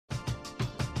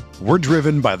We're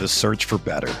driven by the search for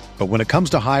better. But when it comes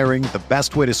to hiring, the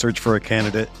best way to search for a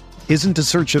candidate isn't to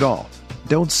search at all.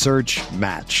 Don't search,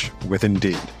 match with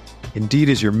Indeed. Indeed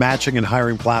is your matching and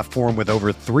hiring platform with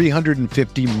over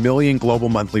 350 million global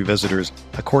monthly visitors,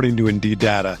 according to Indeed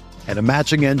data, and a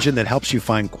matching engine that helps you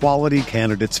find quality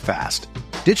candidates fast.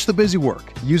 Ditch the busy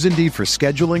work. Use Indeed for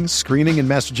scheduling, screening, and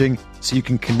messaging so you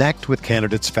can connect with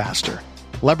candidates faster.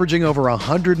 Leveraging over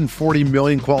 140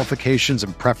 million qualifications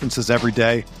and preferences every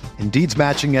day, Indeed's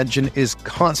matching engine is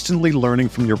constantly learning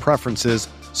from your preferences,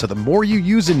 so the more you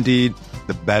use Indeed,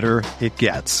 the better it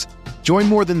gets. Join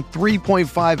more than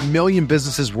 3.5 million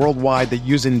businesses worldwide that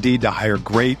use Indeed to hire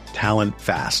great talent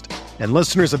fast. And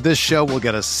listeners of this show will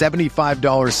get a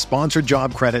 $75 sponsored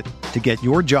job credit to get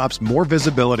your jobs more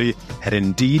visibility at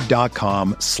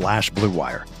Indeed.com/Blue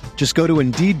Wire. Just go to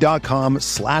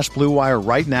Indeed.com/Blue Wire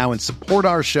right now and support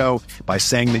our show by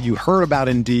saying that you heard about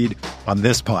Indeed on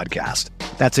this podcast.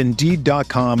 That's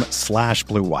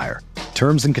Indeed.com/Blue Wire.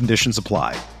 Terms and conditions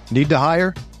apply. Need to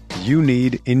hire? You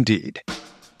need Indeed.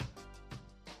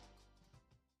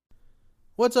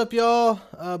 What's up, y'all?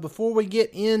 Before we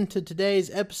get into today's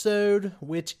episode,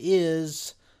 which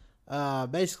is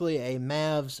basically a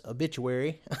Mavs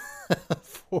obituary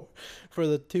for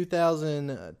the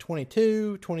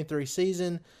 2022-23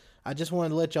 season, I just wanted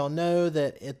to let y'all know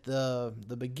that at the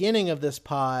beginning of this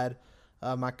pod,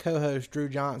 my co-host Drew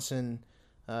Johnson,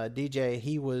 DJ,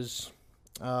 he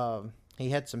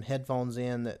had some headphones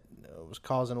in that was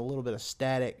causing a little bit of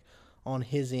static on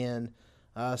his end.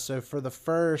 So for the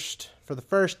first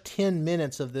 10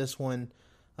 minutes of this one,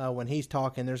 when he's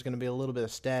talking, there's going to be a little bit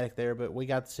of static there, but we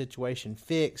got the situation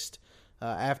fixed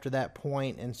after that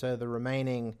point, and so the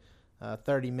remaining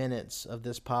 30 minutes of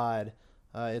this pod,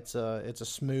 it's a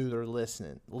smoother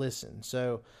listen.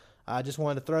 So I just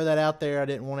wanted to throw that out there. I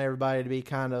didn't want everybody to be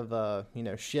kind of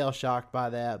shell shocked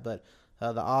by that, but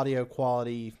the audio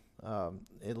quality,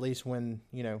 at least when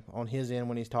on his end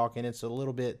when he's talking, it's a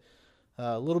little bit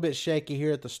shaky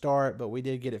here at the start, but we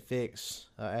did get it fixed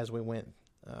as we went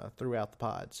throughout the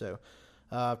pod. So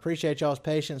appreciate y'all's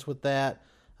patience with that.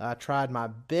 I tried my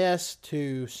best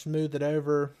to smooth it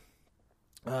over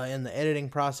in the editing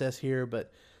process here,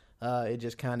 but it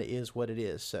just kind of is what it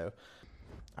is. So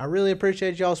I really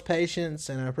appreciate y'all's patience,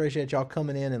 and I appreciate y'all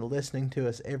coming in and listening to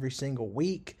us every single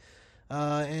week.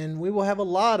 And we will have a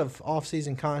lot of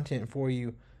off-season content for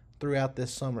you throughout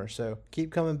this summer. So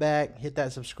keep coming back, hit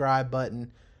that subscribe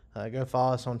button, go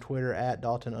follow us on Twitter at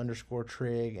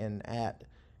Dalton_Trig and at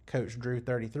Coach Drew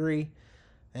 33.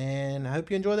 And I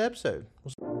hope you enjoy the episode.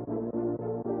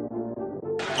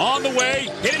 On the way,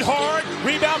 hit it hard,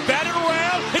 rebound, batted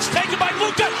around, it's taken by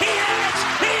Luka, he hits,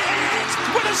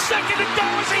 with a second to go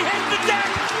as he hits the deck,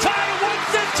 tied at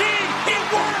 115, it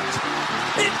worked,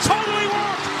 it totally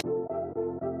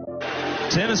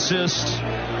worked. 10 assists,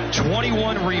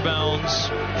 21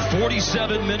 rebounds,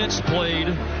 47 minutes played,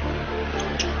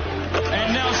 and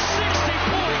now 60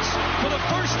 points for the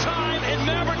first time in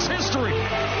Mavericks history.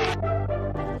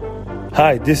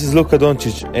 Hi, this is Luka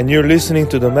Doncic, and you're listening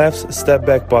to the Mavs Step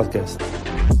Back Podcast.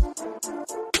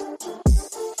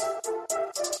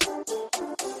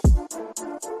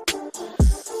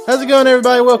 How's it going,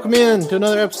 everybody? Welcome in to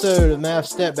another episode of the Mavs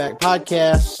Step Back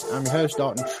Podcast. I'm your host,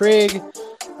 Dalton Trigg.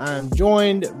 I'm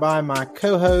joined by my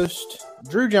co-host,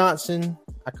 Drew Johnson.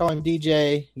 I call him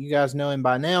DJ. You guys know him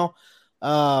by now.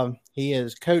 He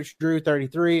is Coach Drew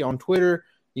 33 on Twitter.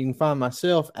 You can find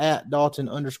myself at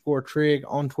Dalton_Trig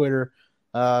on Twitter.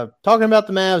 Talking about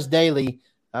the Mavs daily,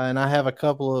 and I have a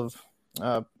couple of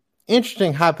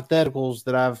interesting hypotheticals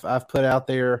that I've put out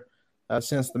there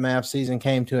since the Mavs season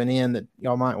came to an end that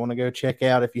y'all might want to go check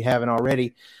out if you haven't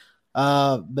already.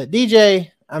 But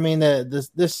DJ, I mean,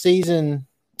 this season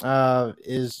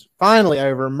is finally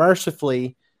over.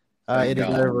 Mercifully, it is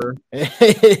over.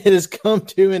 It has come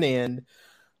to an end.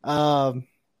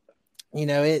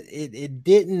 It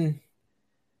didn't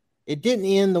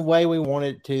end the way we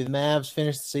wanted it to. The Mavs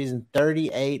finished the season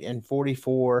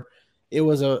 38-44. It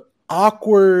was a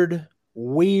awkward,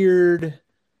 weird,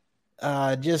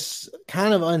 just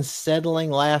kind of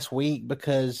unsettling last week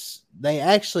because they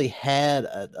actually had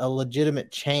a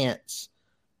legitimate chance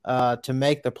to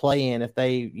make the play-in if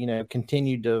they,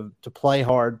 continued to play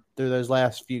hard through those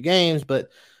last few games. But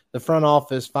the front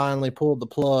office finally pulled the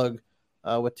plug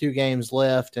with 2 games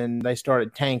left, and they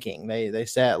started tanking. They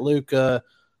sat Luka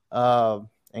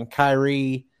and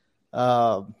Kyrie.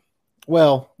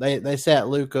 They sat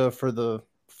Luka for the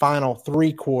final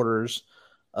 3 quarters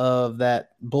of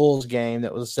that Bulls game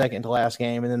that was the second to last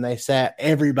game, and then they sat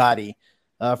everybody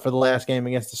for the last game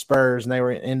against the Spurs, and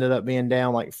they ended up being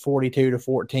down like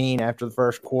 42-14 after the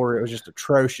first quarter. It was just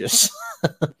atrocious.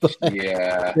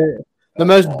 Yeah,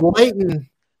 the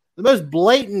most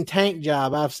blatant tank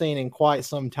job I've seen in quite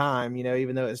some time.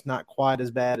 Even though it's not quite as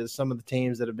bad as some of the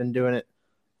teams that have been doing it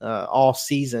all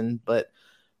season, but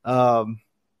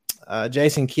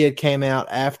Jason Kidd came out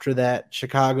after that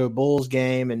Chicago Bulls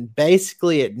game and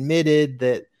basically admitted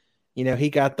that he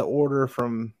got the order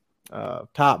from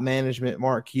top management,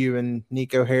 Mark Cuban,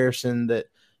 Nico Harrison,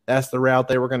 that's the route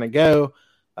they were going to go.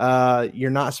 You're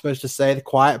not supposed to say the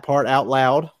quiet part out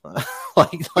loud,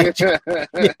 like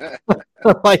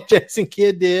Jason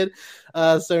Kidd did.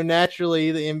 So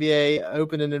naturally, the NBA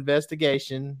opened an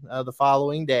investigation the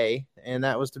following day, and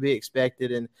that was to be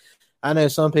expected. And I know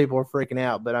some people are freaking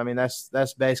out, but I mean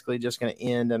that's basically just going to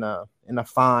end in a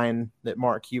fine that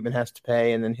Mark Cuban has to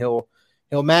pay, and then he'll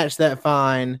match that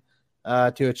fine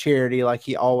to a charity like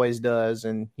he always does,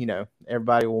 and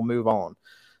everybody will move on.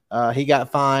 He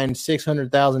got fined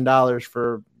 $600,000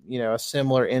 for a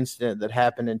similar incident that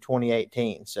happened in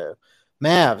 2018. So,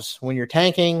 Mavs, when you're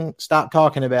tanking, stop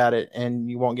talking about it, and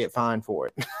you won't get fined for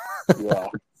it. Yeah.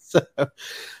 So,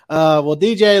 well,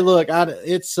 DJ, look,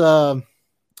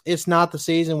 it's not the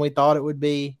season we thought it would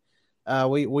be.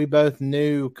 We both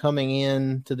knew coming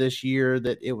into this year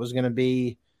that it was going to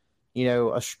be,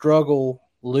 a struggle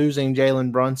losing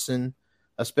Jalen Brunson,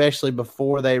 especially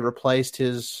before they replaced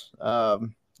his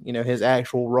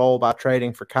actual role by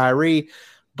trading for Kyrie.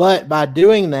 But by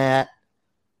doing that,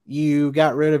 you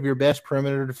got rid of your best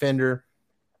perimeter defender,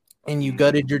 and you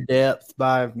gutted your depth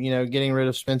by, getting rid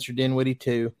of Spencer Dinwiddie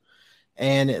too.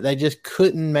 And they just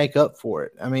couldn't make up for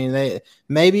it. I mean, if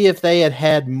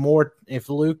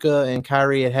Luka and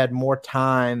Kyrie had more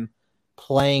time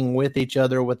playing with each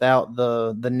other without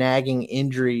the nagging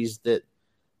injuries that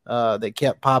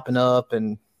kept popping up,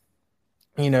 and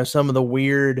some of the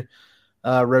weird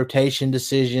rotation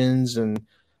decisions, and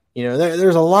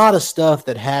there's a lot of stuff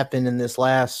that happened in the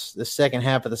second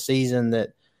half of the season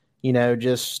that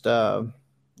just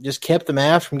kept the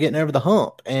Mavs from getting over the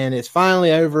hump. And it's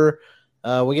finally over.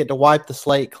 We get to wipe the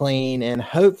slate clean, and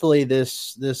hopefully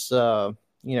this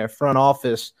front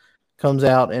office comes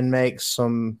out and makes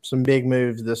some big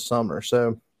moves this summer.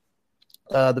 So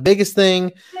the biggest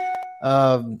thing,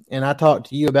 and I talked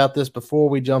to you about this before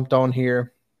we jumped on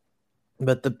here,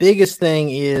 but the biggest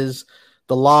thing is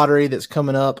the lottery that's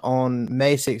coming up on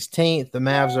May 16th. The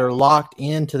Mavs are locked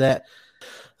into that.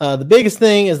 The biggest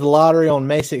thing is the lottery on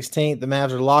May 16th. The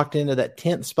Mavs are locked into that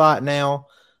 10th spot now,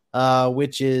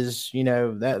 which is,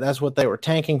 that's what they were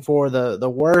tanking for. The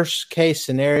worst case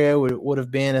scenario would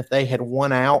have been if they had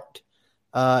won out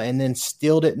and then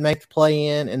still didn't make the play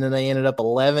in, and then they ended up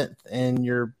 11th, and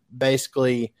you're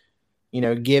basically,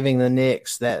 giving the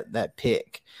Knicks that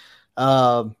pick.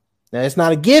 Now, it's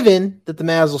not a given that the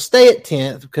Mavs will stay at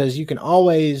 10th, because you can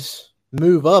always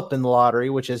move up in the lottery,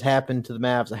 which has happened to the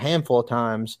Mavs a handful of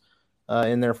times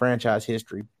in their franchise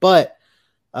history. But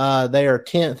they are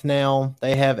 10th now.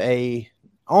 They have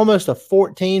almost a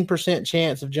 14%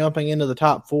 chance of jumping into the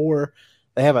top four.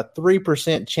 They have a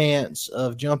 3% chance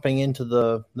of jumping into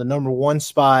the number one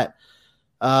spot.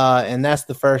 And that's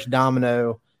the first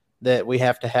domino that we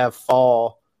have to have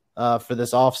fall for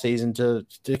this offseason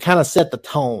to kind of set the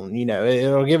tone.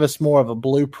 It'll give us more of a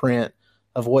blueprint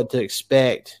of what to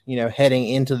expect, heading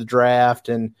into the draft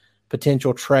and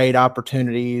potential trade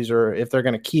opportunities, or if they're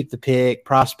going to keep the pick,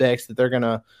 prospects that they're going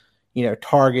to,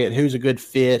 target, who's a good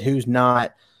fit, who's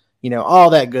not,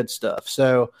 all that good stuff.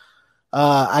 So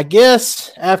I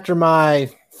guess after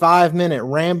my 5-minute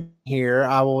ramble here,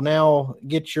 I will now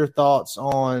get your thoughts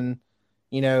on,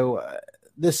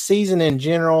 this season in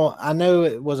general. I know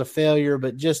it was a failure,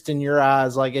 but just in your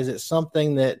eyes, is it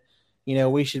something that,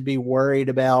 we should be worried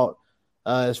about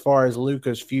as far as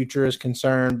Luka's future is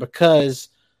concerned? Because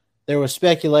there was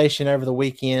speculation over the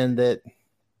weekend that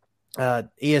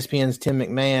ESPN's Tim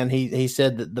McMahon, he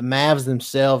said that the Mavs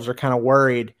themselves are kind of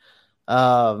worried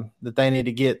that they need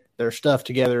to get their stuff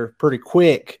together pretty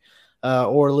quick,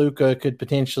 or Luka could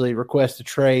potentially request a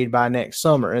trade by next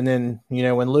summer. And then,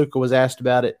 when Luka was asked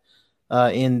about it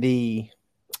in the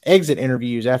exit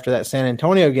interviews after that San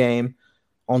Antonio game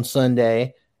on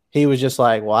Sunday, he was just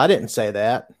like, well, I didn't say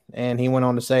that. And he went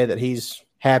on to say that he's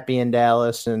happy in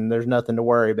Dallas and there's nothing to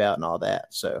worry about and all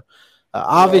that. So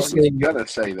obviously he's going to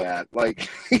say that.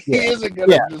 He isn't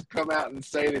going to just come out and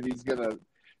say that he's going to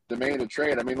demand a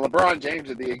trade. I mean, LeBron James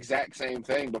did the exact same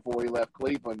thing before he left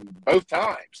Cleveland both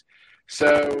times.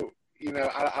 So,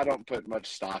 I don't put much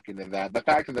stock into that. The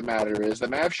fact of the matter is the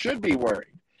Mavs should be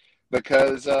worried.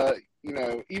 because,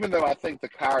 even though I think the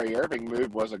Kyrie Irving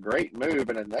move was a great move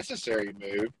and a necessary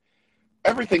move,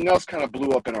 everything else kind of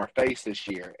blew up in our face this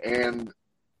year. And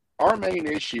our main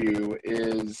issue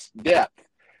is depth.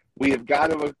 We have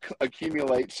got to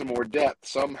accumulate some more depth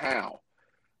somehow.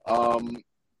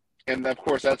 And, of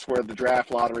course, that's where the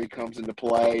draft lottery comes into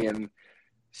play and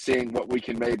seeing what we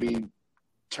can maybe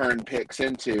turn picks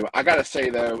into. I got to say,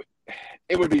 though,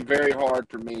 it would be very hard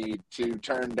for me to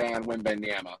turn down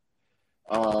Wembanyama.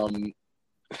 And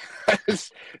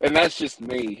that's just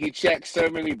me. He checks so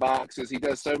many boxes. He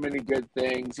does so many good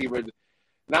things. He would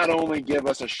not only give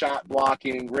us a shot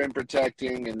blocking, rim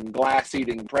protecting, and glass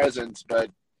eating presence,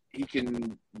 but he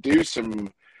can do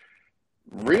some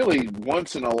really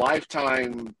once in a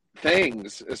lifetime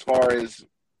things as far as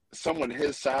someone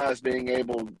his size being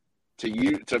able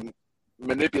to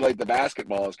manipulate the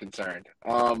basketball is concerned.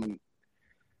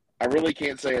 I really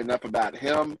can't say enough about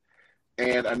him.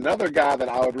 And another guy that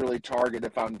I would really target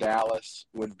if I'm Dallas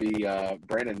would be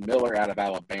Brandon Miller out of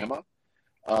Alabama,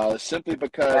 simply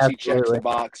because he checks the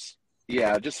box.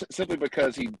 Yeah, just simply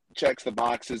because he checks the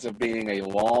boxes of being a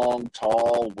long,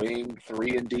 tall wing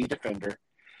 3-and-D defender.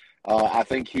 I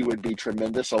think he would be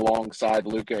tremendous alongside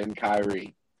Luka and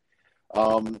Kyrie.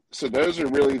 So those are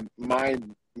really my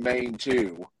main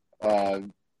two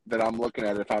that I'm looking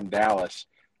at if I'm Dallas,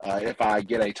 if I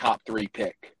get a top 3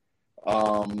 pick.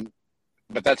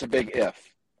 But that's a big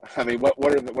if. I mean,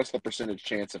 what's the percentage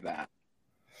chance of that?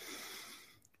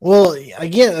 Well,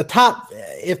 again,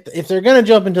 if they're going to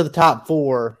jump into the top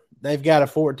 4, they've got a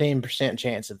 14%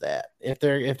 chance of that. If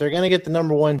they're going to get the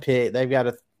number 1 pick, they've got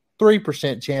a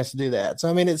 3% chance to do that. So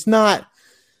I mean, it's not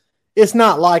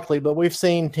likely, but we've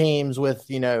seen teams with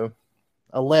a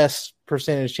less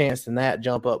percentage chance than that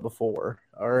jump up before,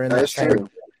 or in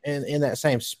that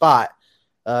same spot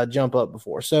jump up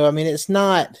before. So I mean, it's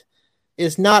not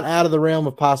out of the realm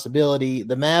of possibility.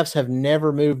 The Mavs have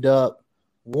never moved up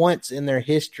once in their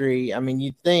history. I mean,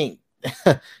 you'd think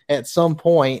at some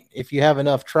point, if you have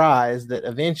enough tries, that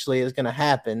eventually it's going to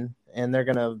happen and they're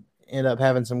going to end up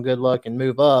having some good luck and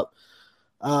move up.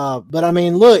 But I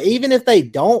mean, look, even if they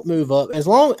don't move up, as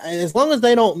long as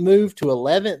they don't move to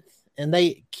 11th and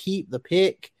they keep the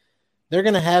pick, they're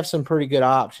going to have some pretty good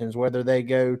options, whether they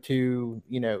go to,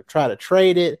 try to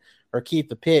trade it or keep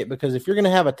the pick. Because if you're going to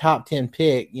have a top 10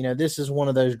 pick, this is one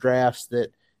of those drafts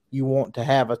that you want to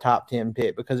have a top 10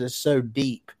 pick because it's so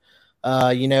deep.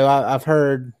 I've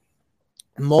heard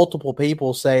multiple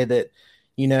people say that,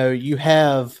 you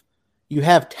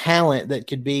have talent that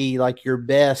could be like your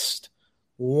best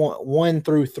 1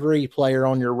 through 3 player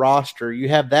on your roster. You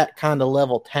have that kind of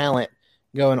level talent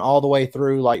going all the way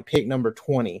through like pick number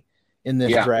 20 in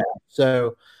this draft.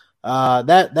 So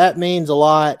that means a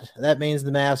lot. That means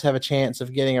the Mavs have a chance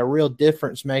of getting a real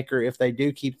difference maker if they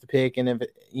do keep the pick, and if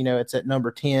it's at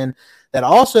number 10. That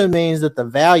also means that the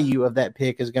value of that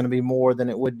pick is going to be more than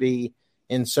it would be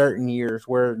in certain years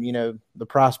where the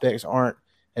prospects aren't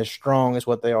as strong as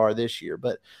what they are this year.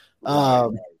 But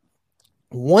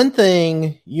one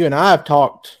thing you and I have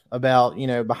talked about,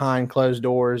 behind closed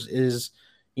doors is,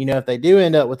 if they do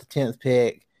end up with the 10th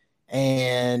pick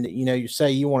and, you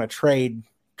say you want to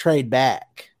trade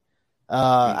back.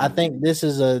 I think this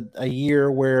is a year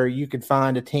where you could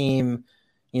find a team,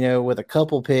 with a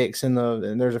couple picks and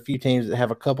there's a few teams that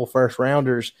have a couple first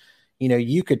rounders,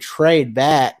 you could trade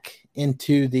back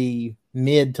into the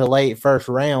mid to late first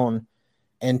round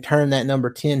and turn that number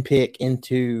 10 pick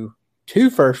into 2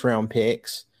 first round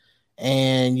picks,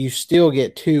 and you still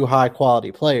get 2 high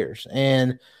quality players.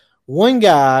 And one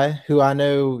guy who I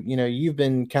know, you've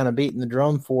been kind of beating the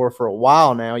drum for a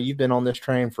while now, you've been on this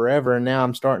train forever. And now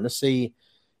I'm starting to see,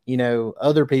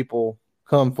 other people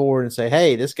come forward and say,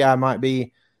 hey, this guy might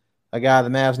be a guy the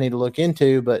Mavs need to look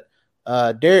into. But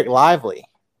Derek Lively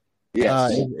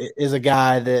is a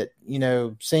guy that,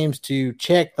 seems to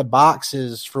check the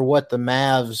boxes for what the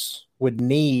Mavs would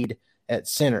need at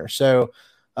center. So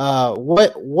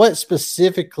what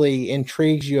specifically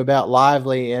intrigues you about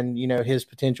Lively and, his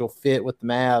potential fit with the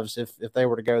Mavs if they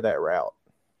were to go that route?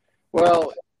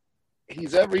 Well,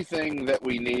 he's everything that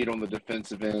we need on the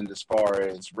defensive end as far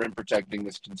as rim protecting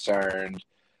is concerned.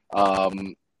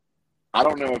 I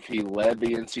don't know if he led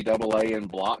the NCAA in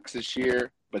blocks this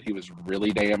year, but he was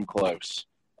really damn close.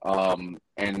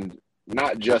 And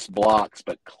not just blocks,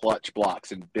 but clutch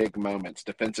blocks in big moments,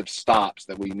 defensive stops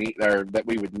that we need or that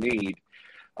we would need.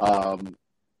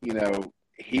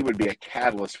 He would be a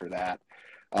catalyst for that.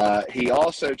 He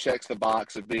also checks the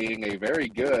box of being a very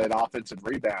good offensive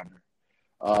rebounder.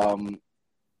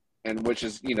 And which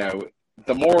is,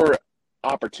 the more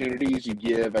opportunities you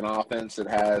give an offense that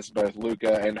has both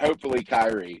Luka and hopefully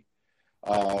Kyrie,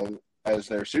 as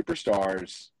their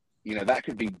superstars, that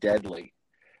could be deadly.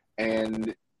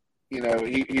 And,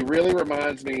 he really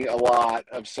reminds me a lot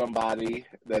of somebody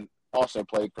that also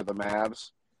played for the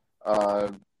Mavs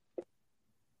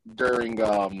during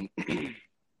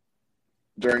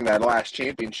during that last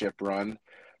championship run,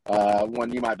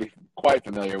 one you might be quite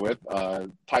familiar with,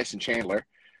 Tyson Chandler.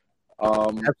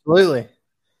 Absolutely.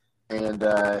 And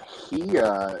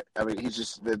he's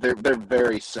just they're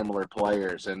very similar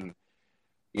players, and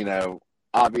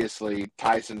obviously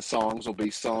Tyson's songs will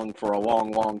be sung for a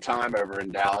long, long time over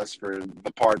in Dallas for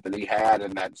the part that he had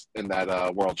in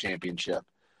that World Championship.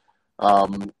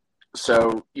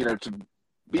 So to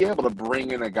be able to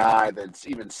bring in a guy that's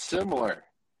even similar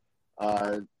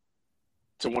to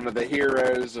one of the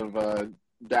heroes of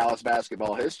Dallas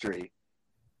basketball history,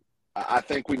 I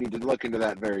think we need to look into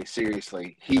that very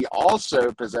seriously. He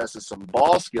also possesses some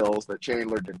ball skills that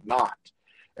Chandler did not,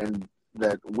 and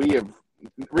that we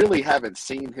haven't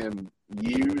seen him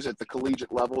use at the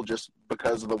collegiate level just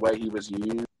because of the way he was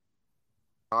used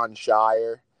on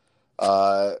Shire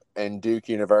and Duke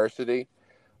University.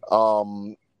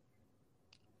 But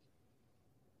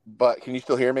can you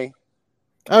still hear me?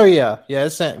 Oh yeah,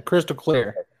 it's crystal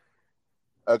clear.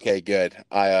 Okay, good.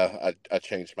 I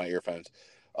changed my earphones.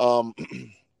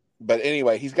 But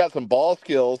anyway, he's got some ball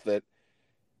skills that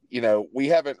we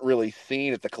haven't really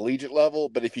seen at the collegiate level.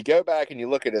 But if you go back and you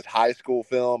look at his high school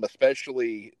film,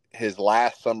 especially his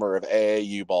last summer of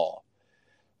AAU ball,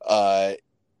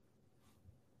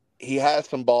 he has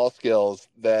some ball skills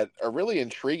that are really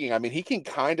intriguing. I mean, he can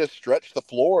kind of stretch the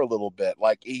floor a little bit.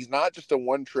 Like, he's not just a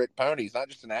one-trick pony. He's not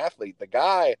just an athlete. The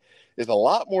guy is a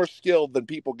lot more skilled than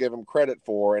people give him credit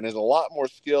for, and is a lot more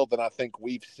skilled than I think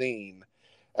we've seen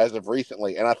as of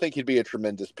recently. And I think he'd be a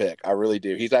tremendous pick. I really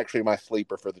do. He's actually my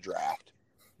sleeper for the draft.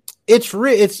 It's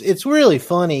really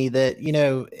funny that,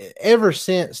 ever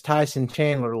since Tyson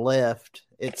Chandler left,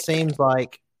 it seems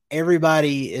like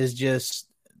everybody is just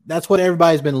 – that's what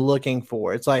everybody's been looking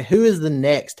for. It's like, who is the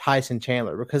next Tyson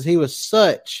Chandler? Because he was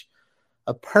such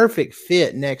a perfect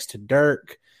fit next to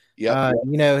Dirk. Yep.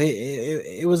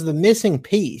 It was the missing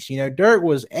piece. Dirk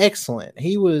was excellent.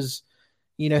 He was,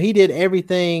 he did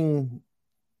everything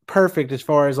perfect as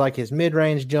far as like his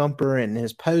mid-range jumper and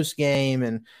his post game,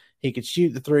 and he could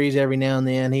shoot the threes every now and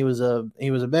then. He was a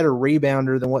better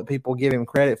rebounder than what people give him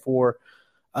credit for.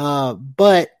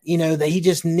 But that he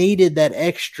just needed that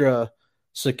extra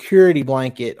security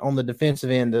blanket on the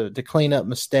defensive end to clean up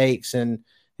mistakes and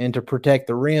to protect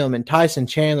the rim. And Tyson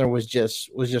Chandler was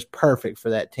just perfect for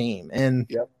that team. And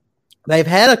they've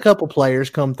had a couple players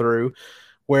come through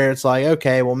where it's like,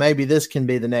 okay, well, maybe this can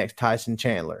be the next Tyson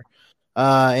Chandler.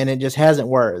 And it just hasn't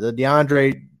worked. The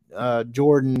DeAndre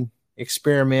Jordan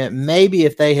experiment, maybe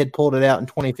if they had pulled it out in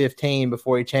 2015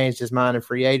 before he changed his mind in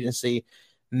free agency,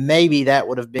 maybe that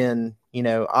would have been,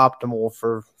 optimal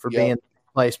for being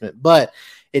placement, but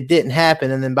it didn't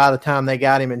happen. And then by the time they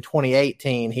got him in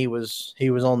 2018, he was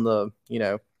on the,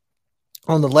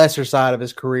 on the lesser side of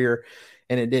his career,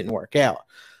 and it didn't work out.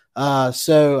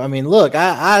 So, I mean, look,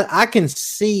 I can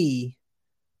see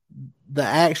the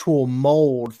actual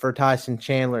mold for Tyson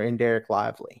Chandler and Derek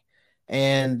Lively,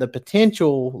 and the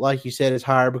potential, like you said, is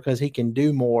higher because he can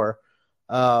do more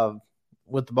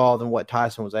with the ball than what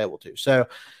Tyson was able to. So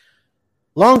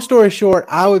long story short,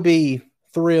 I would be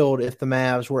thrilled if the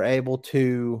Mavs were able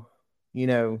to,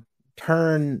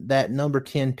 turn that number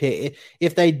 10 pick.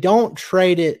 If they don't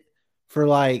trade it for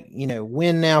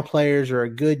win now players or a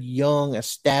good young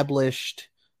established,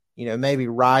 maybe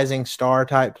rising star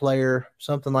type player,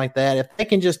 something like that. If they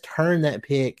can just turn that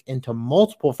pick into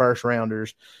multiple first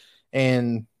rounders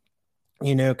and,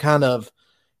 kind of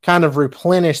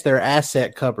replenish their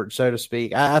asset cupboard, so to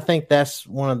speak, I think that's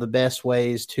one of the best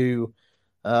ways to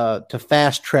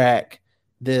fast track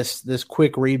this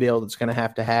quick rebuild that's going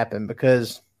to happen,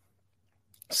 because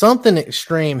something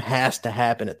extreme has to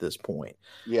happen at this point.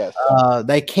 Yes.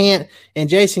 They can't, and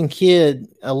Jason Kidd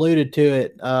alluded to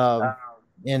it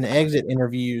in exit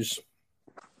interviews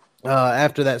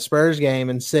after that Spurs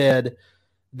game, and said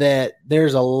that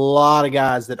there's a lot of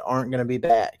guys that aren't going to be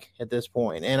back at this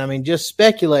point. And I mean, just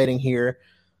speculating here,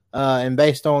 and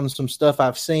based on some stuff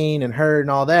I've seen and heard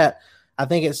and all that, I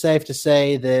think it's safe to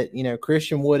say that,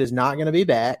 Christian Wood is not going to be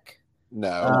back.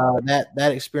 No.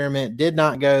 That experiment did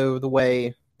not go the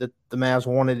way that the Mavs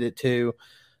wanted it to.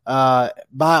 By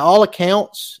all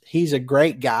accounts, he's a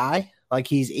great guy. Like,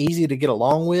 he's easy to get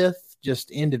along with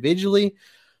just individually.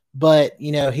 But,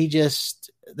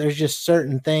 there's just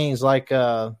certain things like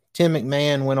Tim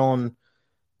McMahon went on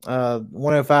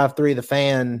 105.3 The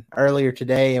Fan earlier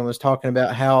today and was talking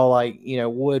about how,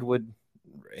 Wood would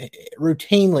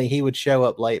routinely he would show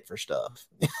up late for stuff,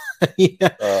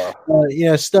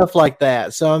 stuff like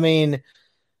that. So, I mean,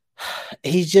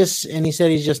 he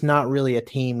said he's just not really a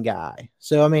team guy.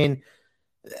 So, I mean,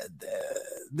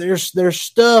 there's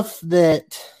stuff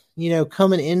that,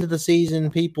 coming into the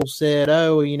season, people said,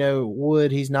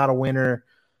 Wood, he's not a winner.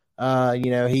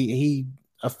 He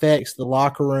affects the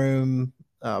locker room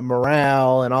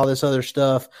morale and all this other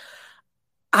stuff.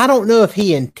 I don't know if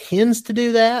he intends to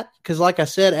do that because, like I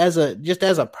said, as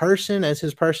a person, as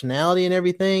his personality and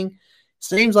everything,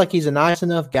 seems like he's a nice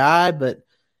enough guy. But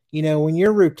when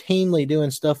you're routinely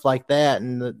doing stuff like that,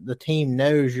 and the team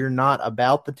knows you're not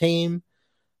about the team,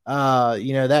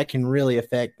 that can really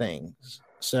affect things.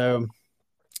 So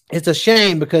it's a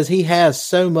shame because he has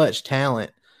so much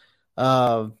talent.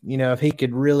 If he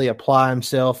could really apply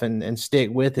himself and stick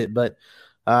with it, but.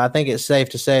 I think it's safe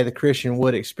to say the Christian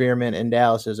Wood experiment in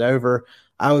Dallas is over.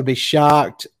 I would be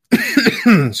shocked.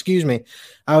 Excuse me.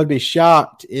 I would be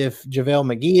shocked if JaVale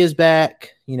McGee is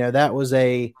back. That was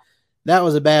a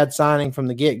bad signing from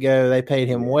the get-go. They paid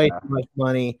him way too much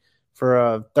money for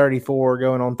a 34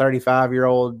 going on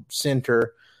 35-year-old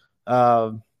center.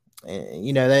 He's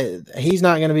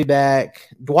not going to be back.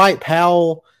 Dwight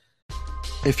Powell.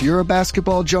 If you're a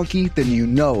basketball junkie, then you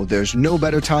know there's no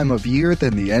better time of year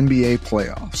than the NBA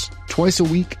playoffs. Twice a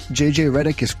week, JJ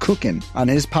Redick is cooking on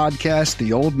his podcast,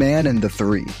 The Old Man and the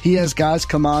Three. He has guys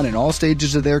come on in all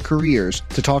stages of their careers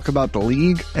to talk about the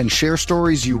league and share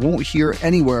stories you won't hear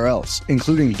anywhere else,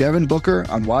 including Devin Booker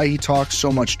on why he talks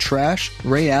so much trash,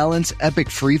 Ray Allen's epic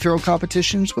free throw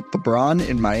competitions with LeBron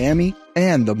in Miami,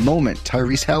 and the moment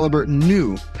Tyrese Halliburton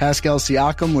knew Pascal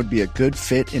Siakam would be a good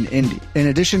fit in Indy. In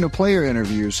addition to player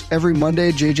interviews, every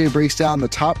Monday JJ breaks down the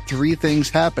top 3 things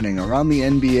happening around the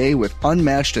NBA with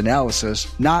unmatched analysis,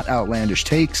 not outlandish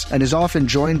takes, and is often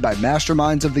joined by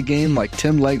masterminds of the game like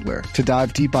Tim Legler to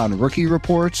dive deep on rookie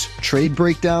reports, trade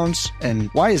breakdowns, and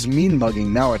why is mean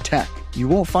mugging now a tech? You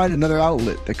won't find another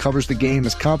outlet that covers the game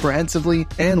as comprehensively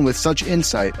and with such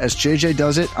insight as JJ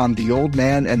does it on The Old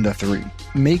Man and the Three.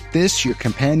 Make this your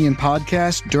companion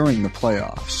podcast during the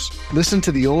playoffs. Listen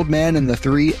to The Old Man and the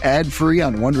Three ad-free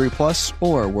on Wondery Plus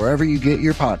or wherever you get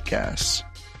your podcasts.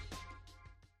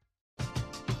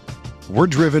 We're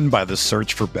driven by the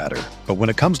search for better. But when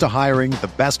it comes to hiring,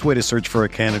 the best way to search for a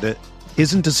candidate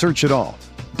isn't to search at all.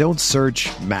 Don't search,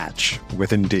 match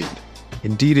with Indeed.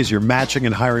 Indeed is your matching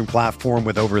and hiring platform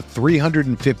with over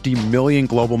 350 million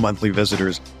global monthly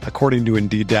visitors, according to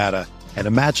Indeed data, and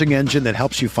a matching engine that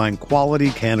helps you find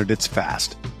quality candidates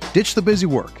fast. Ditch the busy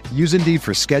work. Use Indeed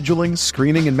for scheduling,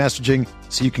 screening, and messaging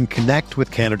so you can connect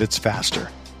with candidates faster.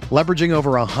 Leveraging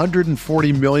over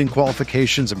 140 million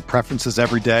qualifications and preferences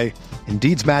every day,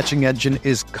 Indeed's matching engine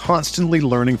is constantly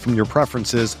learning from your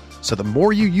preferences, so the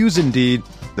more you use Indeed,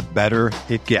 the better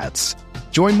it gets.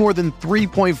 Join more than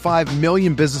 3.5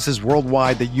 million businesses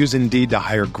worldwide that use Indeed to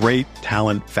hire great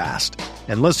talent fast.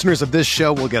 And listeners of this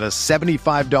show will get a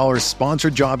 $75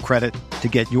 sponsored job credit to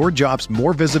get your jobs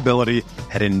more visibility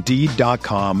at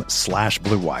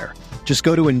Indeed.com/Blue Wire. Just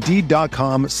go to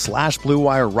Indeed.com/Blue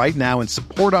Wire right now and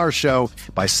support our show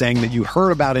by saying that you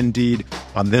heard about Indeed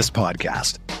on this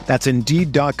podcast. That's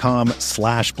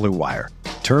Indeed.com/Blue Wire.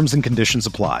 Terms and conditions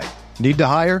apply. Need to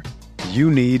hire?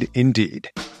 You need Indeed.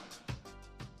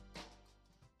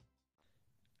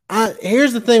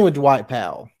 Here's the thing with Dwight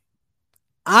Powell.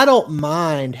 I don't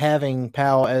mind having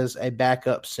Powell as a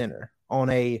backup center on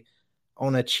a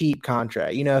cheap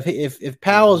contract. If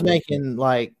Powell's making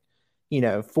like,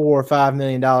 $4 or $5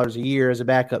 million a year as a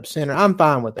backup center, I'm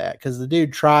fine with that because the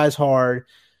dude tries hard.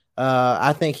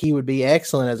 I think he would be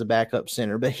excellent as a backup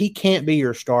center, but he can't be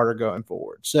your starter going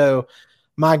forward. So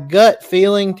my gut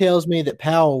feeling tells me that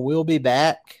Powell will be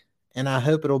back, and I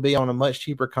hope it'll be on a much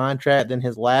cheaper contract than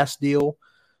his last deal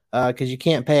because you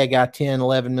can't pay a guy $10,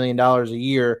 $11 million a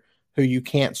year who you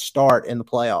can't start in the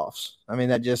playoffs. I mean,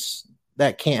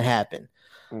 that can't happen.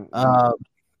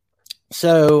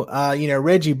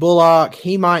 Reggie Bullock,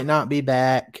 he might not be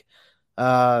back.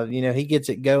 He gets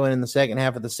it going in the second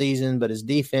half of the season, but his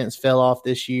defense fell off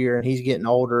this year and he's getting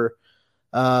older.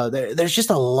 There's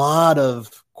just a lot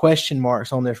of question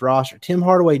marks on this roster. Tim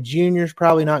Hardaway Jr. is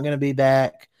probably not going to be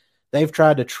back. They've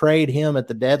tried to trade him at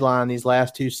the deadline these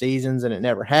last 2 seasons, and it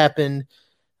never happened.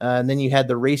 And then you had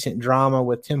the recent drama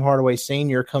with Tim Hardaway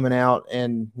Sr. coming out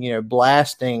and,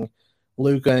 blasting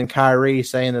Luka and Kyrie,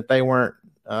 saying that they weren't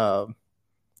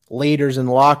leaders in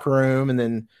the locker room. And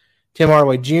then Tim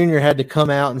Hardaway Jr. had to come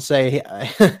out and say,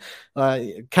 he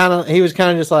was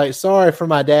kind of just like, sorry for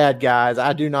my dad, guys.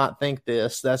 I do not think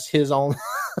this. That's his own.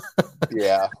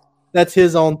 Yeah. That's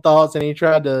his own thoughts. And he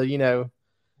tried to,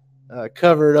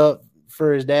 cover it up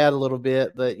for his dad a little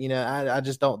bit, but I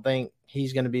just don't think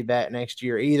he's going to be back next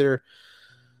year either.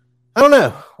 I don't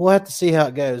know. We'll have to see how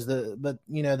it goes. But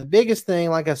the biggest thing,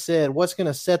 like I said, what's going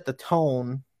to set the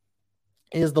tone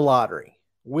is the lottery.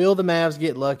 Will the Mavs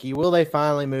get lucky? Will they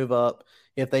finally move up?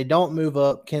 If they don't move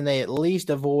up, can they at least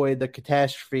avoid the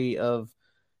catastrophe of,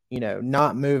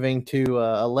 not moving to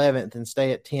 11th and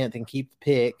stay at 10th and keep the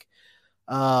pick?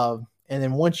 And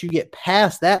then once you get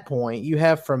past that point, you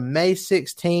have from May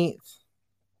 16th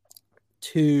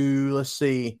to, let's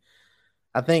see,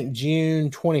 I think June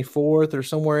 24th or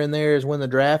somewhere in there is when the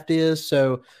draft is.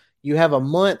 So you have a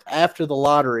month after the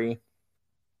lottery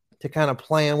to kind of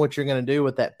plan what you're going to do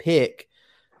with that pick.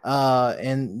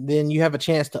 And then you have a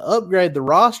chance to upgrade the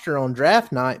roster on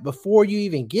draft night before you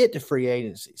even get to free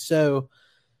agency. So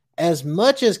as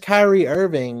much as Kyrie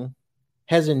Irving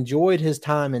has enjoyed his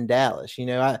time in Dallas,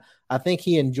 I think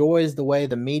he enjoys the way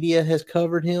the media has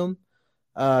covered him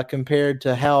compared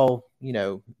to how,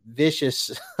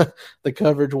 vicious the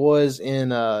coverage was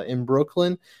in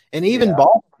Brooklyn and even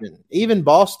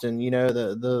Boston,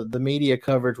 the media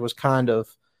coverage was kind of,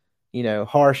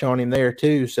 harsh on him there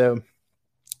too. So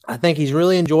I think he's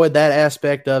really enjoyed that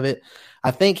aspect of it.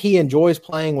 I think he enjoys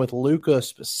playing with Luka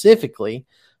specifically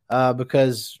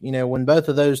because, when both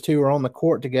of those two were on the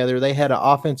court together, they had an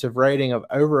offensive rating of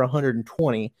over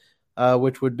 120,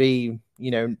 which would be,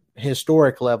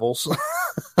 historic levels.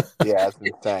 Yeah, it's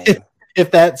insane. If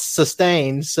that's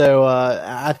sustained. So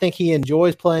I think he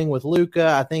enjoys playing with Luka.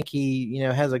 I think he,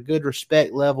 has a good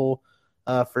respect level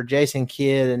for Jason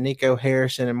Kidd and Nico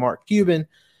Harrison and Mark Cuban.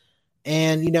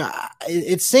 And,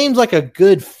 it seems like a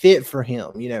good fit for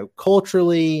him,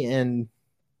 culturally and,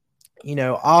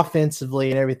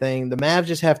 offensively and everything. The Mavs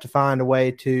just have to find a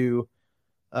way to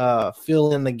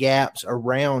fill in the gaps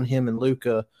around him and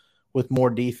Luka with more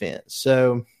defense.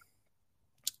 So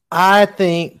I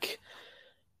think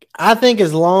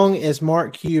as long as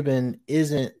Mark Cuban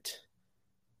isn't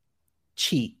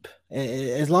cheap,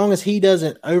 as long as he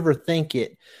doesn't overthink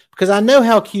it, because I know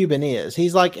how Cuban is.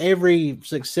 He's like every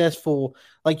successful,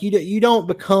 like you don't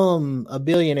become a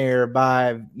billionaire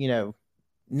by,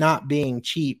 not being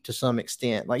cheap to some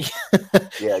extent. Like,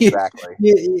 yeah, exactly.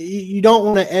 You don't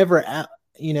want to ever,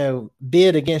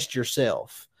 bid against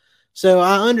yourself. So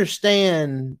I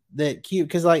understand that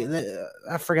because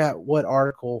I forgot what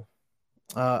article.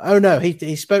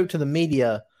 He spoke to the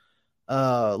media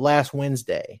last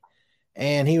Wednesday,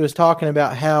 and he was talking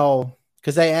about how,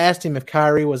 because they asked him if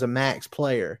Kyrie was a max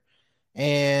player,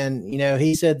 and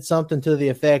he said something to the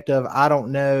effect of, I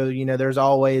don't know, there's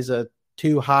always a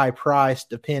too high price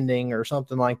depending or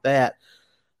something like that.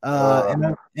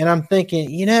 And I'm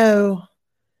thinking,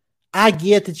 I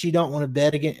get that you don't want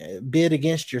to bid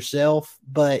against yourself,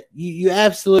 but you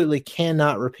absolutely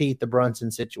cannot repeat the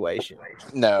Brunson situation.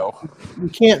 No. You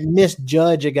can't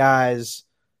misjudge a guy's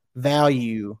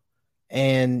value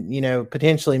and,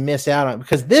 potentially miss out on it.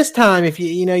 Because this time, if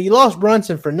you lost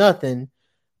Brunson for nothing,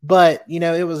 but,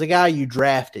 it was a guy you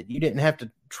drafted. You didn't have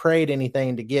to trade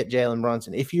anything to get Jalen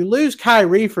Brunson. If you lose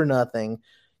Kyrie for nothing,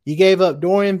 you gave up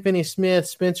Dorian Finney-Smith,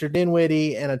 Spencer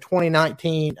Dinwiddie, and a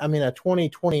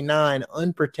 2029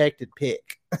 unprotected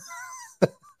pick.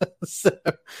 So,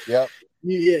 yep.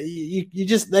 You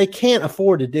just, they can't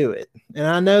afford to do it. And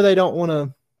I know they don't want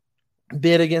to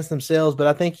bid against themselves, but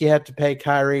I think you have to pay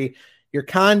Kyrie. You're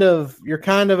kind of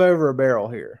over a barrel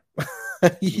here.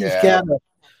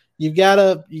 You've got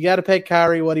to pay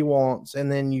Kyrie what he wants,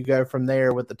 and then you go from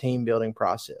there with the team building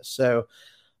process. So,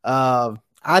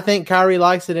 I think Kyrie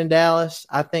likes it in Dallas.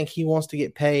 I think he wants to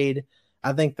get paid.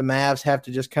 I think the Mavs have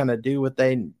to just kind of do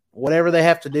whatever they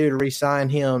have to do to re-sign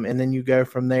him, and then you go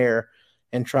from there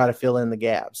and try to fill in the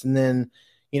gaps. And then,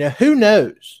 who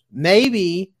knows?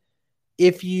 Maybe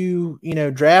if you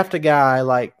draft a guy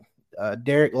like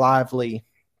Derek Lively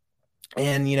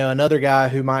and, another guy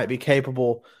who might be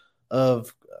capable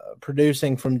of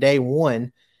producing from day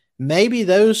one, maybe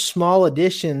those small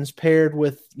additions paired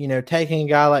with, taking a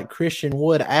guy like Christian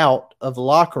Wood out of the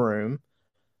locker room,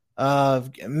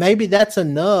 maybe that's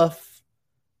enough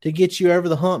to get you over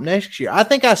the hump next year. I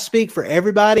think I speak for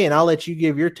everybody, and I'll let you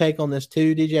give your take on this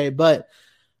too, DJ, but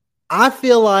I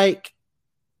feel like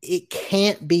it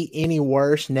can't be any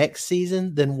worse next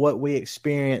season than what we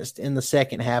experienced in the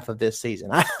second half of this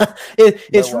season.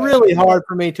 It's really hard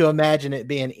for me to imagine it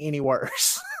being any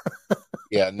worse.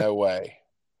 Yeah, no way.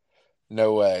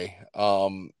 No way.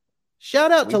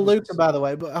 Shout out to Luka, by the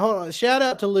way. But hold on. Shout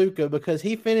out to Luka because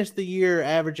he finished the year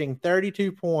averaging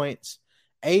 32 points,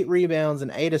 8 rebounds,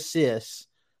 and 8 assists,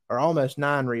 or almost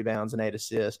 9 rebounds and 8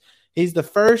 assists. He's the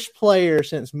first player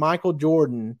since Michael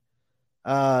Jordan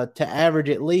to average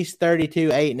at least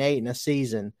 32, 8, and 8 in a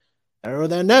season.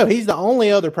 No, he's the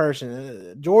only other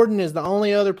person. Jordan is the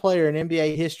only other player in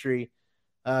NBA history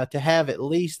to have at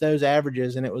least those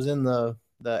averages, and it was in the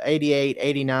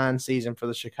 88-89 season for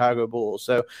the Chicago Bulls.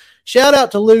 So shout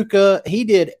out to Luka. He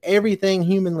did everything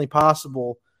humanly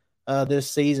possible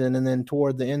this season, and then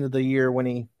toward the end of the year when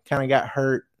he kind of got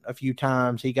hurt a few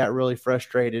times, he got really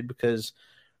frustrated because,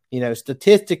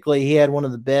 statistically he had one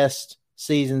of the best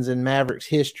seasons in Mavericks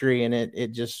history, and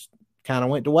it just kind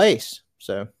of went to waste.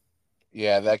 So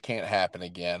yeah, that can't happen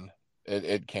again.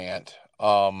 It can't.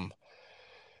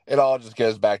 It all just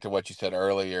goes back to what you said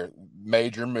earlier.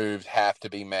 Major moves have to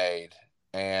be made.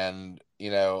 And,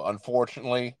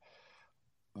 unfortunately,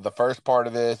 the first part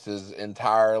of this is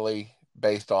entirely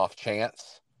based off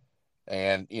chance.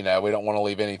 And, we don't want to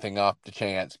leave anything up to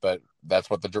chance, but that's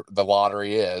what the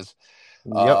lottery is.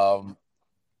 Yep.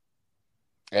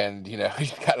 And, you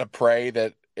just got to pray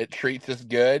that it treats us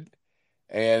good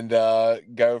and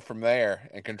go from there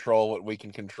and control what we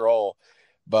can control.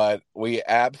 But we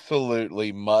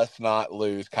absolutely must not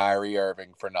lose Kyrie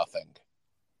Irving for nothing.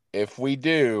 If we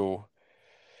do,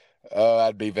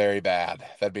 that'd be very bad.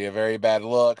 That'd be a very bad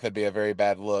look. That'd be a very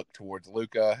bad look towards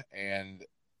Luka. And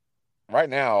right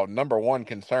now, number one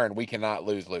concern, we cannot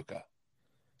lose Luka.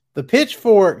 The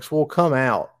pitchforks will come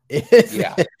out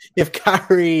if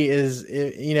Kyrie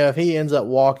if he ends up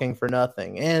walking for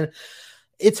nothing. And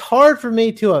it's hard for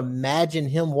me to imagine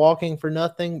him walking for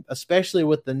nothing, especially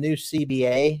with the new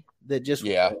CBA that's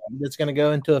going to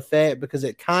go into effect, because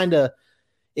the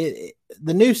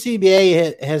new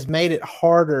CBA has made it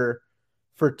harder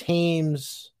for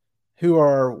teams who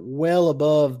are well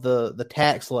above the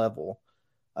tax level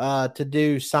to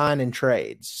do sign and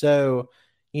trades. So,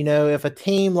 if a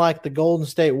team like the Golden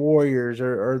State Warriors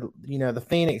or the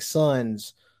Phoenix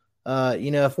Suns,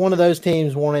 if one of those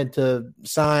teams wanted to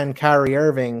sign Kyrie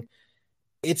Irving,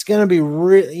 it's going to be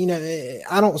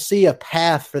I don't see a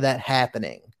path for that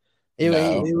happening. It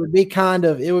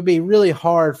would be really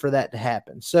hard for that to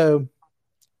happen. So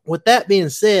with that being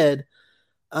said,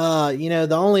 the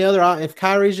only other, if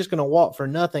Kyrie's just going to walk for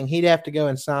nothing, he'd have to go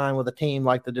and sign with a team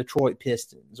like the Detroit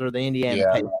Pistons or the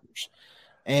Indiana Pacers.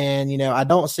 And, I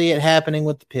don't see it happening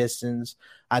with the Pistons.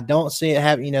 I don't see it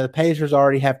happen. The Pacers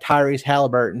already have Tyrese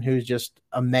Halliburton, who's just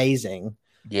amazing.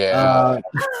 Yeah.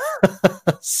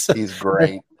 So he's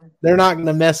great. They're not going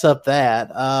to mess up that.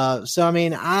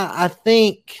 I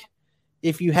think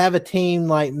if you have a team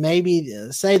like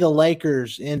maybe say the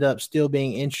Lakers end up still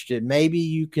being interested, maybe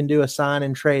you can do a sign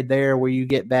and trade there where you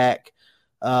get back,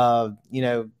 some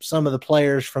of the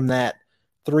players from that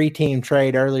 3-team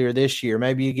trade earlier this year.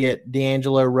 Maybe you get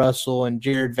D'Angelo Russell and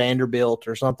Jared Vanderbilt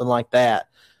or something like that.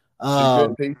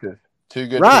 Two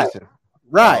good pieces.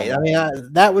 Right.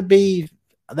 That would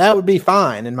be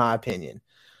fine in my opinion.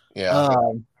 Yeah.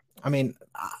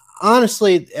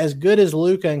 Honestly, as good as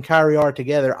Luka and Kyrie are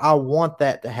together, I want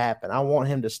that to happen. I want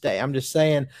him to stay. I'm just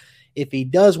saying, if he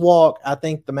does walk, I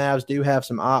think the Mavs do have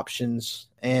some options,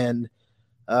 and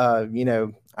I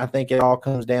think it all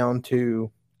comes down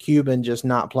to Cuban just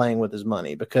not playing with his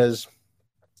money, because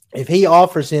if he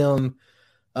offers him,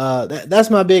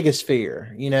 that's my biggest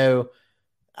fear.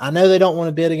 I know they don't want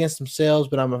to bid against themselves,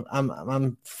 but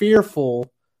I'm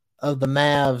fearful of the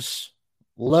Mavs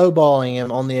lowballing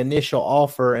him on the initial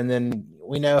offer, and then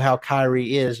we know how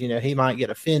Kyrie is. He might get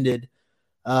offended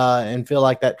and feel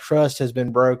like that trust has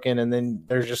been broken, and then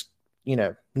there's just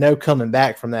no coming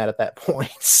back from that at that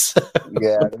point.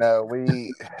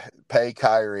 We pay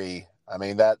Kyrie.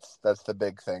 That's the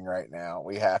big thing right now.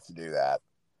 We have to do that.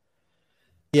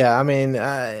 Yeah,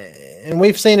 and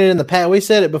we've seen it in the past. We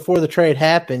said it before the trade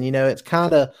happened. It's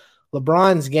kind of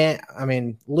LeBron's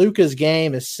game. Luka's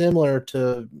game is similar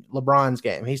to LeBron's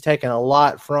game. He's taken a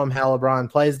lot from how LeBron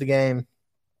plays the game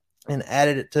and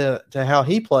added it to how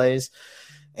he plays.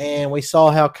 And we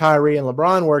saw how Kyrie and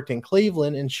LeBron worked in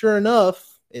Cleveland. And sure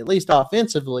enough, at least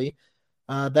offensively,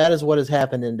 that is what has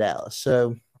happened in Dallas.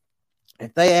 So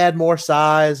if they add more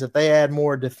size, if they add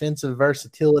more defensive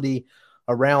versatility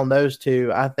around those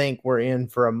two, I think we're in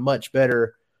for a much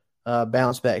better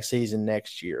bounce back season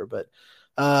next year. But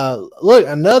look,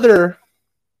 another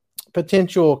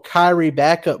potential Kyrie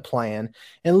backup plan.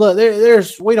 And look,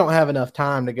 we don't have enough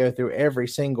time to go through every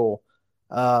single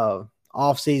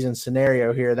off-season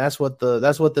scenario here. That's what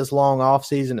this long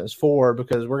off-season is for,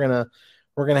 because we're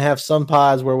gonna have some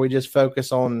pods where we just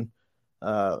focus on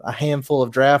a handful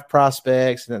of draft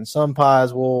prospects, and then some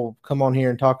pods will come on here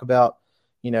and talk about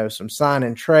some sign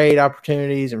and trade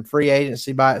opportunities and free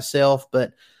agency by itself.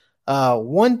 But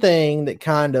one thing that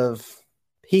kind of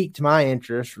piqued my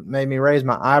interest, made me raise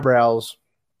my eyebrows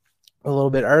a little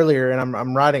bit earlier, and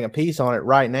I'm writing a piece on it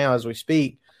right now as we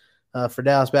speak for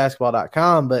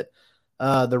DallasBasketball.com. But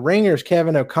the Ringer's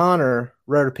Kevin O'Connor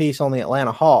wrote a piece on the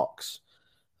Atlanta Hawks.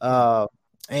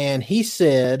 And he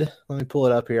said, let me pull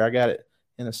it up here. I got it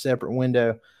in a separate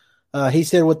window. He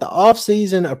said, with the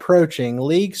offseason approaching,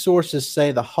 league sources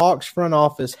say the Hawks front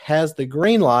office has the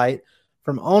green light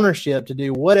from ownership to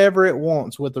do whatever it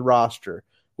wants with the roster,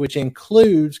 which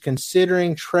includes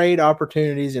considering trade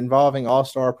opportunities involving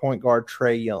all-star point guard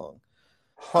Trae Young.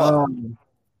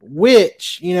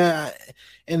 Which,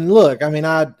 and look, I mean,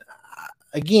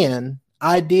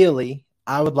 ideally,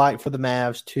 I would like for the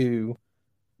Mavs to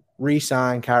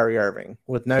re-sign Kyrie Irving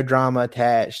with no drama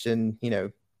attached and,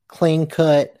 clean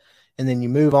cut, and then you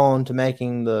move on to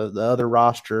making the other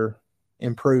roster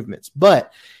improvements.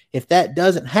 But if that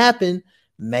doesn't happen,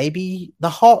 maybe the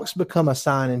Hawks become a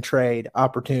sign and trade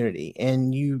opportunity,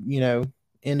 and you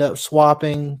end up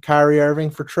swapping Kyrie Irving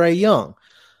for Trae Young.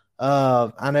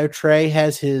 I know Trae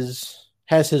has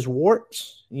his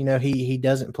warts. He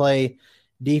doesn't play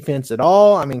defense at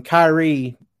all. I mean,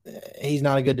 Kyrie, he's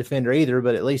not a good defender either,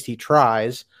 but at least he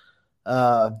tries.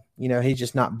 He's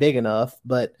just not big enough.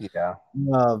 But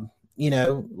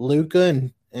Luka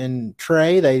and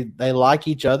Trae, they like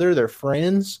each other. They're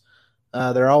friends.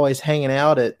 They're always hanging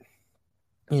out at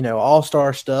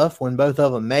all-star stuff when both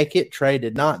of them make it. Trae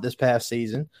did not this past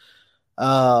season.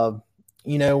 When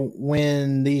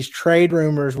these trade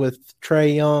rumors with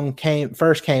Trae Young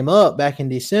first came up back in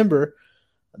December,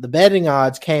 the betting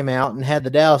odds came out and had the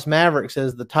Dallas Mavericks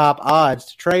as the top odds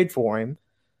to trade for him.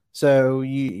 So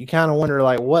you kind of wonder,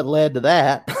 like, what led to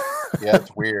that? Yeah,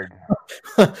 it's weird.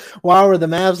 Why were the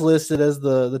Mavs listed as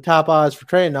the top odds for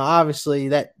trading? Now, obviously,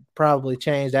 that probably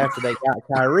changed after they got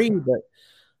Kyrie, but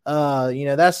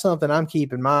that's something I'm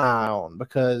keeping my eye on,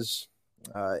 because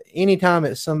anytime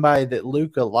it's somebody that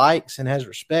Luka likes and has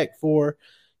respect for,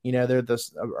 they're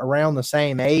around the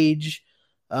same age,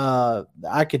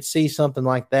 I could see something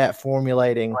like that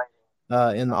formulating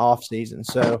in the offseason.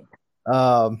 So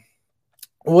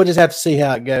we'll just have to see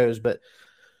how it goes. But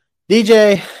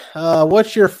DJ,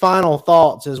 what's your final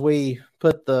thoughts as we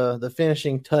put the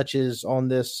finishing touches on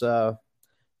this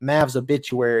Mavs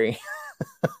obituary?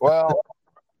 Well,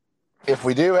 if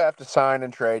we do have to sign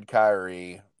and trade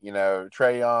Kyrie,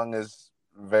 Trae Young is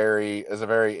a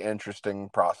very interesting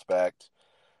prospect,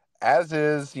 as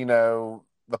is,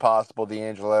 the possible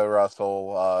D'Angelo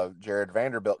Russell, Jared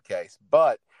Vanderbilt case.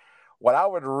 But what I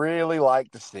would really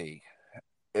like to see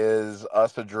is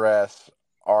us address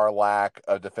our lack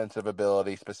of defensive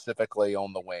ability, specifically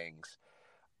on the wings.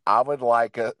 I would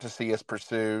like to see us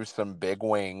pursue some big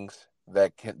wings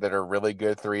that are really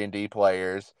good 3-and-D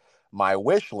players. My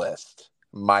wish list,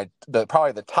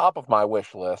 probably the top of my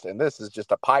wish list, and this is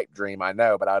just a pipe dream, I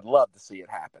know, but I'd love to see it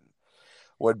happen,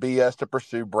 would be us to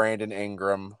pursue Brandon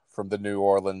Ingram from the New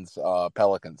Orleans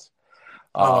Pelicans.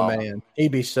 Oh, man.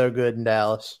 He'd be so good in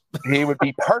Dallas. He would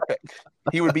be perfect.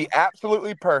 He would be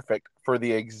absolutely perfect for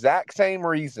the exact same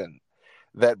reason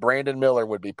that Brandon Miller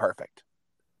would be perfect.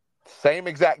 Same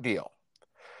exact deal.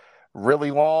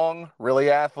 Really long,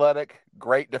 really athletic,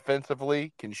 great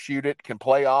defensively, can shoot it, can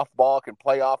play off ball, can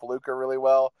play off Luka really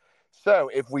well. So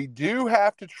if we do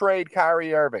have to trade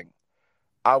Kyrie Irving,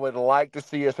 I would like to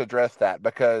see us address that,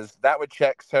 because that would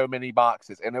check so many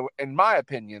boxes. And it, in my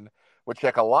opinion, would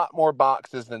check a lot more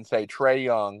boxes than, say, Trae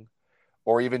Young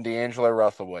or even D'Angelo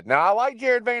Russell would. Now, I like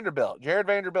Jared Vanderbilt. Jared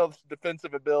Vanderbilt's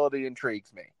defensive ability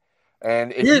intrigues me.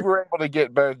 And if you were able to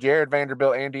get both Jared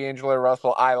Vanderbilt and D'Angelo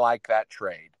Russell, I like that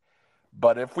trade.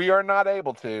 But if we are not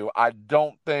able to, I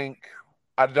don't think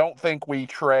we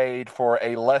trade for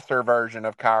a lesser version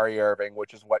of Kyrie Irving,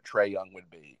 which is what Trae Young would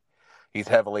be. He's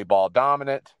heavily ball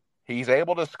dominant. He's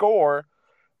able to score,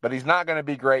 but he's not going to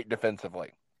be great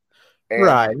defensively. And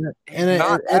right. He's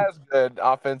not as good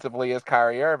offensively as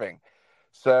Kyrie Irving.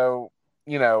 So,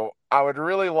 I would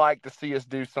really like to see us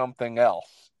do something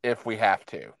else if we have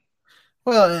to.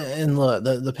 Well, and look,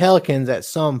 the Pelicans at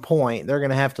some point, they're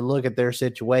going to have to look at their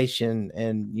situation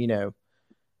and,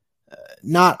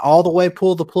 not all the way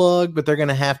pull the plug, but they're going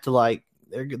to have to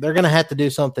they're going to have to do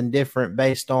something different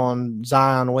based on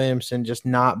Zion Williamson just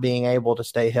not being able to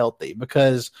stay healthy,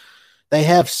 because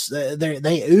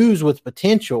they ooze with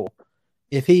potential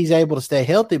if he's able to stay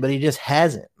healthy, but he just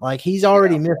hasn't. He's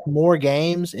already missed more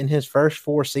games in his first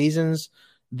 4 seasons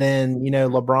than,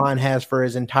 LeBron has for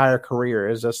his entire career,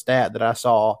 is a stat that I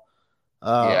saw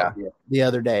the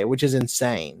other day, which is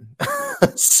insane.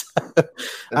 It's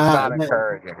not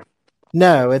encouraging.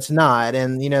 No, it's not.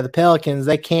 And, the Pelicans,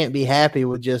 they can't be happy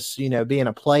with just, being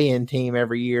a play-in team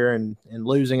every year and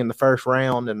losing in the first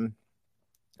round and,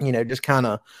 just kind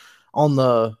of on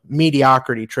the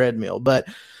mediocrity treadmill. But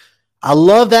I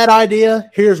love that idea.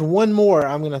 Here's one more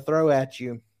I'm going to throw at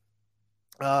you.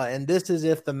 And this is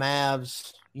if the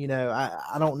Mavs,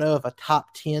 I don't know if a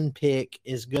top 10 pick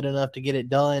is good enough to get it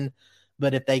done,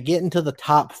 but if they get into the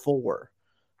top 4,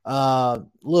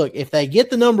 look, if they get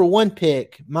the number 1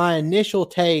 pick, my initial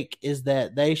take is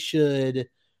that they should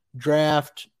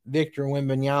draft Victor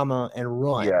Wembanyama and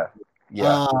run.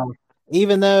 Yeah.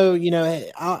 Even though,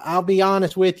 I'll be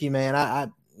honest with you,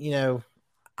 man,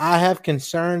 I have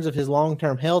concerns of his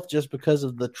long-term health just because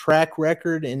of the track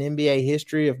record in NBA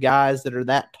history of guys that are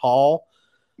that tall.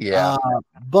 Yeah.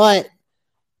 But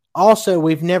also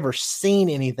we've never seen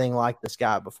anything like this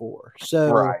guy before.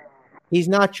 So he's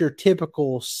not your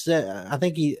typical I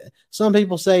think some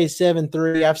people say he's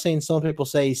 7'3". I've seen some people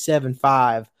say he's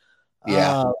 7'5".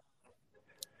 Yeah.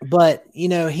 But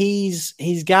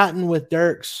he's gotten with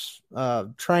Dirk's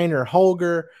trainer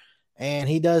Holger, and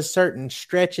he does certain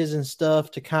stretches and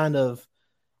stuff to kind of,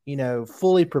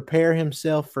 fully prepare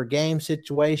himself for game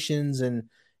situations, and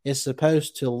is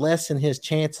supposed to lessen his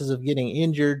chances of getting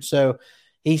injured. So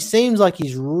he seems like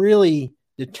he's really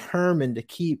determined to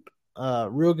keep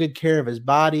real good care of his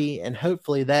body, and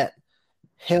hopefully that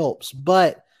helps.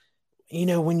 But,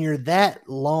 when you're that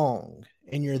long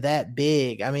and you're that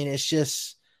big, I mean, it's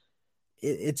just –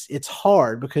 it's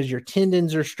hard because your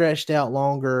tendons are stretched out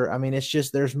longer. I mean, it's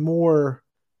just there's more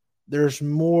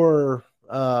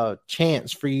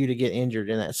chance for you to get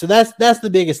injured in that. So that's the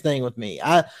biggest thing with me.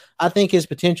 I think his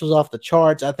potential's off the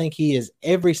charts. I think he is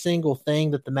every single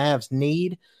thing that the Mavs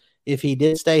need if he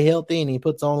did stay healthy and he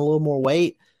puts on a little more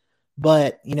weight.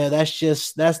 But that's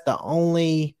the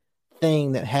only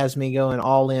thing that has me going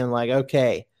all in. Like,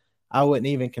 okay, I wouldn't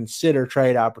even consider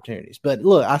trade opportunities. But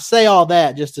look, I say all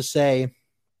that just to say,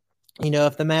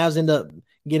 if the Mavs end up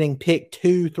getting picked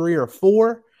 2, 3, or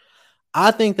 4,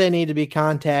 I think they need to be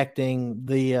contacting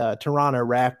the Toronto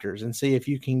Raptors and see if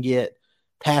you can get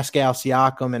Pascal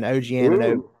Siakam and OG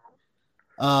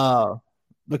Anunoby.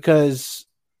 Because,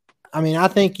 I mean, I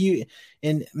think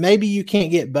and maybe you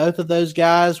can't get both of those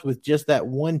guys with just that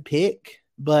one pick.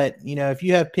 But, if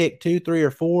you have pick 2, 3,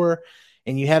 or 4,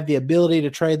 and you have the ability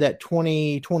to trade that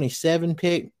 2027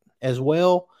 pick as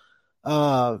well,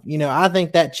 I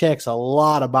think that checks a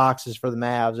lot of boxes for the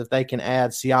Mavs if they can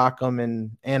add Siakam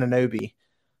and Anunoby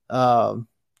to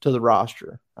the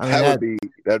roster. I mean,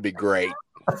 that'd be great.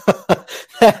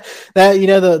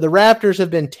 the Raptors have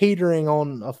been teetering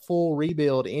on a full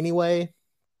rebuild anyway.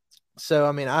 So,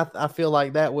 I mean, I feel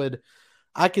like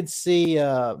I could see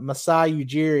Masai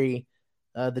Ujiri,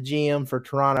 the GM for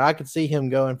Toronto, I could see him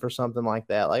going for something like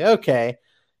that. Like, okay,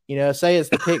 say it's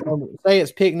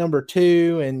pick number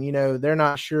 2, and they're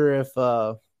not sure if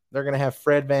they're going to have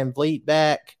Fred VanVleet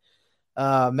back.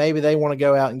 Maybe they want to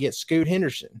go out and get Scoot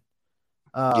Henderson.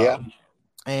 And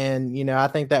I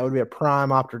think that would be a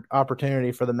prime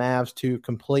opportunity for the Mavs to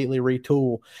completely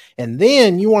retool. And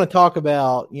then you want to talk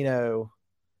about an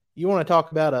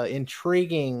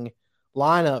intriguing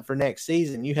lineup for next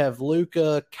season. You have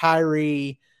Luka,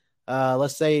 Kyrie,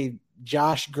 let's say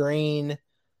Josh Green.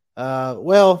 We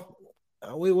got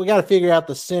to figure out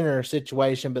the center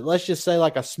situation, but let's just say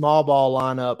like a small ball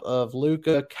lineup of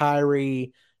Luka,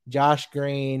 Kyrie, Josh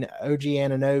Green, OG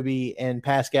Anunoby, and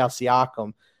Pascal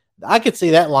Siakam. I could see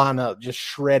that lineup just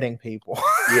shredding people.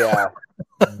 Yeah,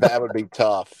 that would be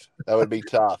tough.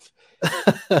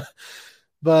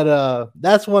 But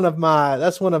that's one of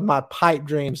my pipe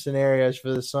dream scenarios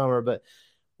for the summer. But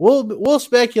we'll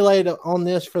speculate on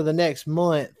this for the next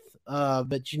month.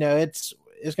 But it's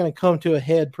going to come to a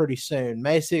head pretty soon.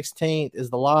 May 16th is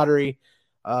the lottery.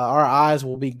 Our eyes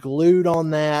will be glued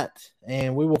on that,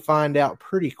 and we will find out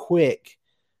pretty quick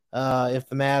if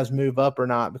the Mavs move up or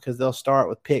not, because they'll start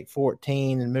with pick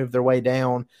 14 and move their way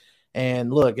down.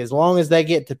 And look, as long as they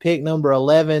get to pick number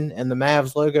 11 and the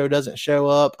Mavs logo doesn't show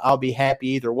up, I'll be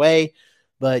happy either way.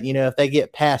 But, if they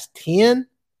get past 10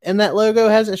 and that logo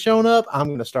hasn't shown up, I'm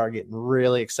going to start getting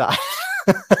really excited.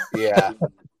 Yeah.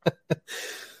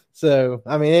 So,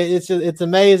 I mean, it's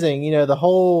amazing. The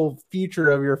whole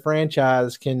future of your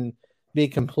franchise can be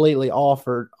completely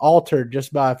altered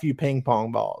just by a few ping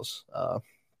pong balls.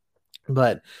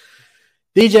 But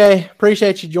DJ,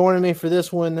 appreciate you joining me for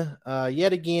this one.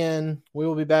 Yet again, we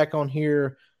will be back on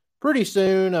here pretty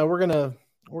soon. We're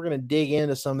gonna dig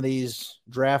into some of these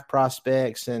draft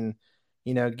prospects and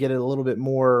get a little bit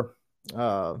more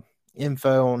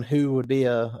info on who would be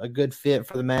a good fit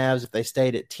for the Mavs if they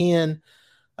stayed at 10.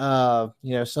 Some of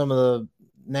the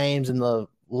names in the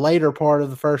later part of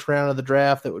the first round of the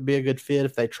draft that would be a good fit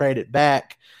if they trade it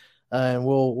back. And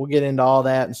we'll get into all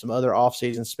that and some other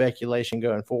offseason speculation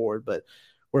going forward. But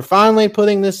we're finally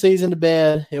putting this season to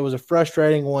bed. It was a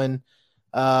frustrating one.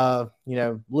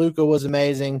 Luka was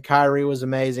amazing. Kyrie was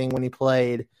amazing when he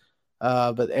played.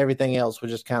 But everything else was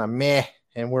just kind of meh,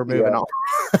 and we're moving on.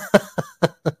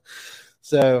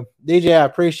 So, DJ, I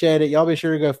appreciate it. Y'all be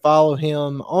sure to go follow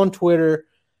him on Twitter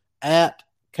at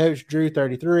Coach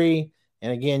Drew33.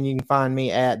 And again, you can find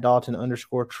me at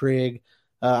Dalton_Trigg.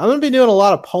 I'm going to be doing a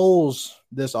lot of polls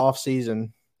this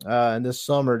offseason and this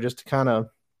summer just to kind of,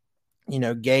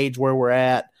 gauge where we're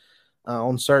at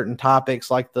on certain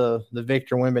topics like the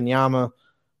Victor Wembanyama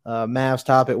Mavs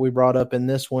topic we brought up in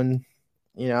this one.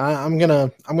 I'm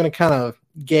gonna kind of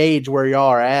gauge where y'all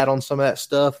are at on some of that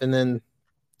stuff, and then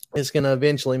it's gonna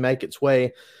eventually make its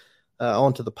way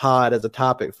onto the pod as a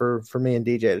topic for me and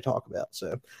DJ to talk about.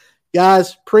 So,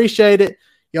 guys, appreciate it.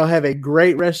 Y'all have a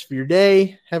great rest of your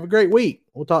day. Have a great week.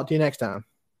 We'll talk to you next time.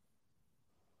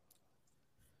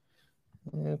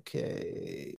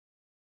 Okay.